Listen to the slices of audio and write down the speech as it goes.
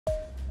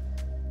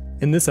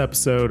In this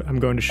episode, I'm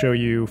going to show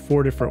you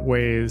 4 different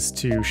ways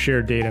to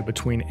share data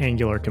between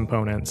Angular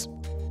components.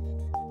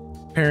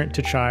 Parent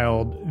to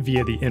child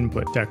via the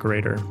input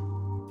decorator.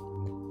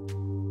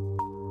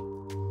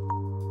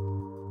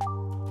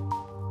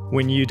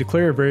 When you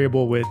declare a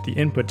variable with the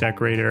input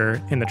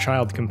decorator in the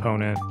child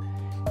component,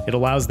 it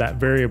allows that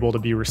variable to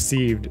be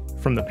received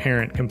from the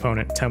parent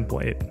component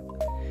template.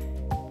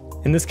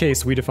 In this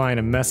case, we define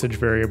a message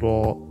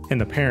variable in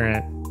the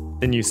parent,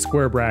 then use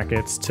square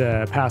brackets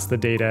to pass the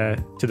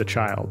data to the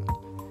child.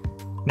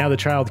 Now the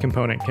child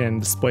component can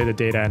display the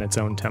data in its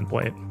own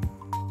template.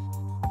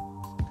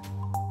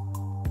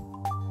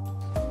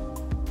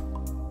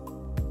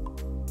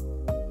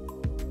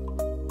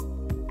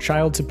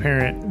 Child to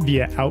parent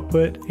via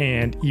output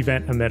and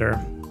event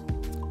emitter.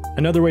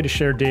 Another way to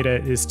share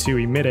data is to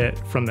emit it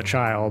from the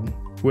child,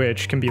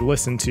 which can be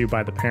listened to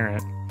by the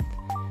parent.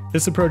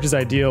 This approach is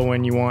ideal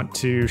when you want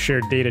to share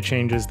data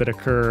changes that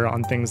occur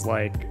on things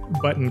like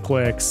button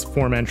clicks,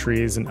 form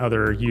entries, and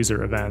other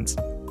user events.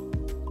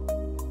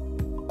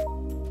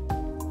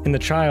 In the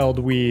child,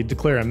 we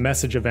declare a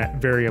message event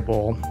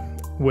variable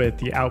with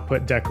the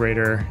output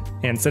decorator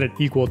and set it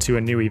equal to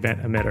a new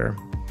event emitter.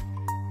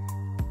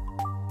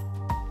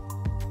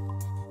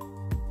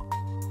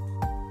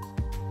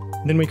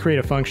 Then we create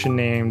a function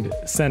named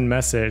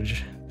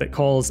sendMessage that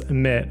calls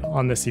emit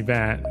on this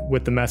event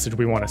with the message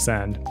we want to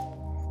send.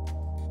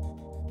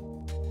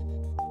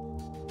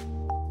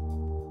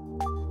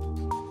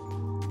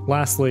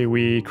 Lastly,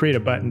 we create a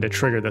button to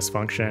trigger this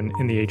function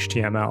in the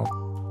HTML.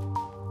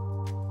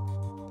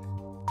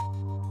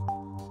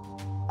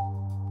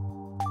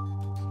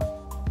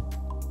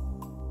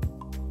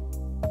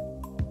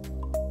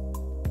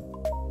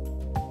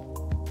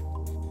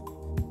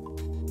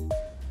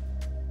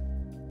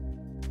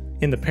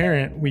 In the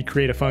parent, we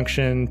create a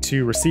function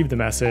to receive the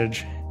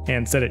message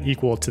and set it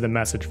equal to the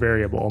message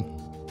variable.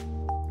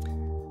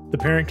 The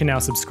parent can now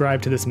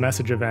subscribe to this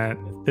message event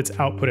that's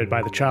outputted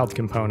by the child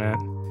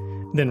component,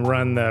 then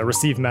run the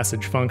receive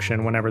message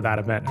function whenever that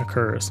event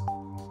occurs.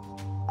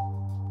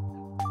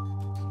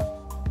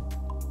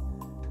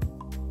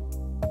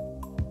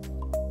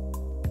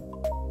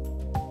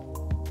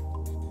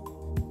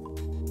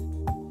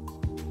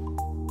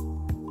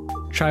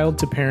 Child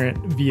to parent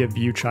via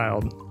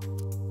ViewChild.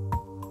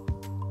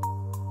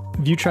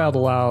 ViewChild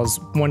allows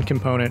one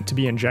component to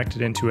be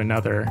injected into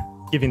another,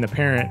 giving the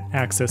parent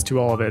access to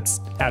all of its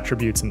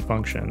attributes and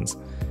functions.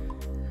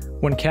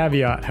 One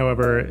caveat,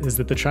 however, is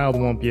that the child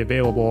won't be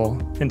available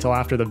until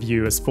after the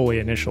view is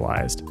fully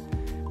initialized.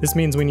 This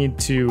means we need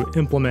to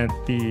implement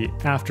the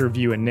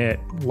AfterViewInit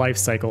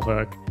lifecycle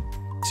hook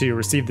to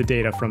receive the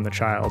data from the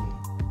child.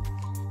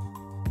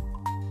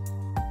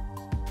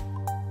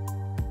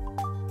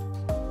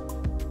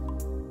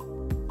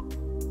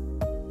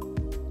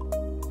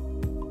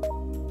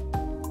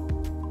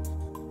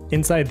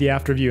 Inside the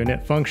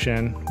AfterViewInit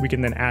function, we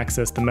can then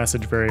access the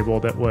message variable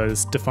that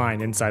was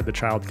defined inside the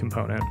child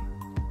component.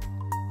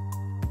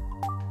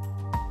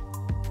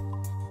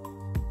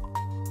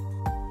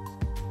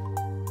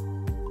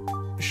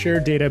 Share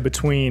data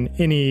between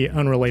any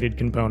unrelated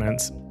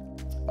components.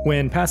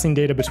 When passing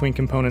data between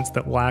components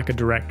that lack a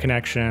direct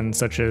connection,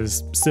 such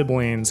as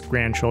siblings,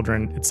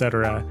 grandchildren,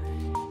 etc.,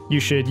 you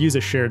should use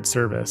a shared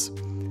service.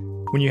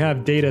 When you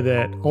have data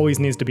that always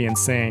needs to be in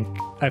sync,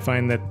 I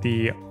find that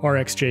the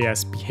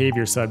RxJS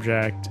behavior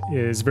subject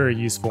is very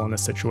useful in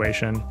this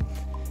situation.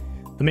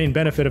 The main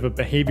benefit of a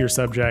behavior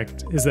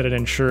subject is that it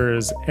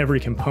ensures every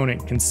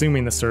component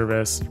consuming the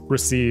service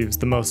receives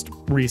the most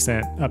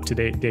recent,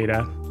 up-to-date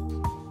data.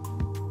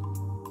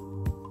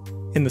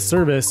 In the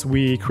service,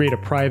 we create a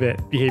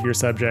private behavior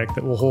subject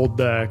that will hold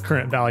the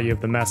current value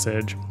of the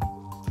message.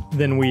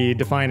 Then we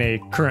define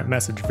a current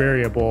message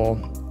variable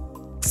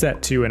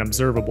set to an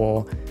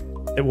observable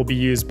that will be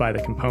used by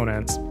the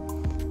components.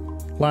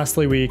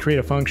 Lastly, we create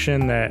a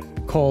function that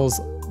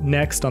calls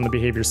next on the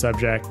behavior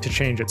subject to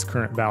change its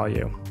current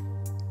value.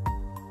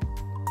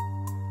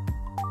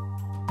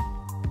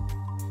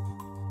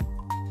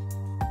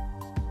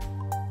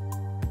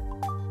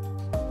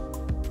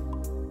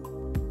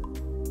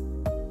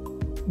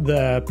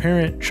 The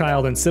parent,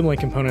 child, and sibling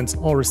components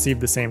all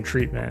receive the same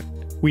treatment.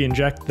 We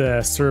inject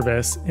the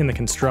service in the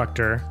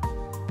constructor,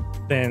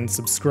 then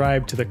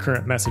subscribe to the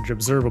current message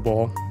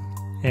observable,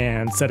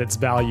 and set its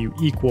value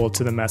equal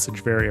to the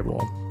message variable.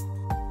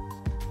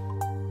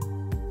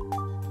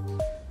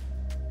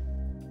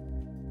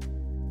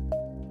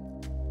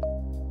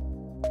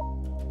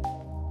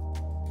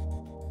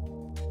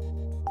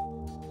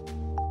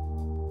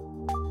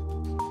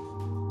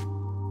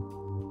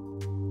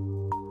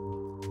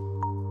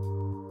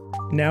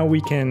 Now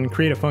we can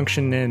create a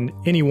function in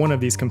any one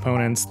of these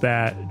components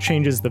that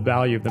changes the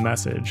value of the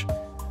message.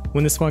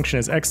 When this function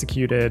is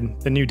executed,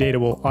 the new data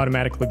will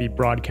automatically be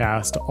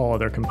broadcast to all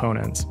other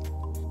components.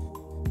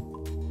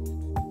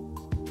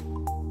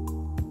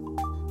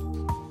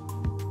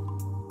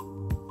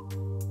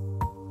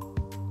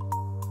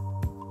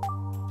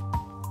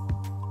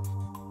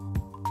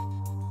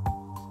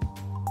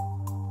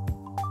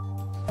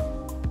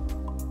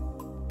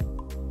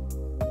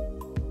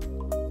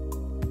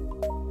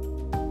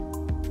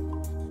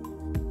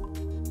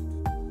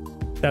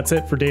 That's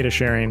it for data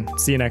sharing.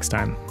 See you next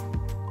time.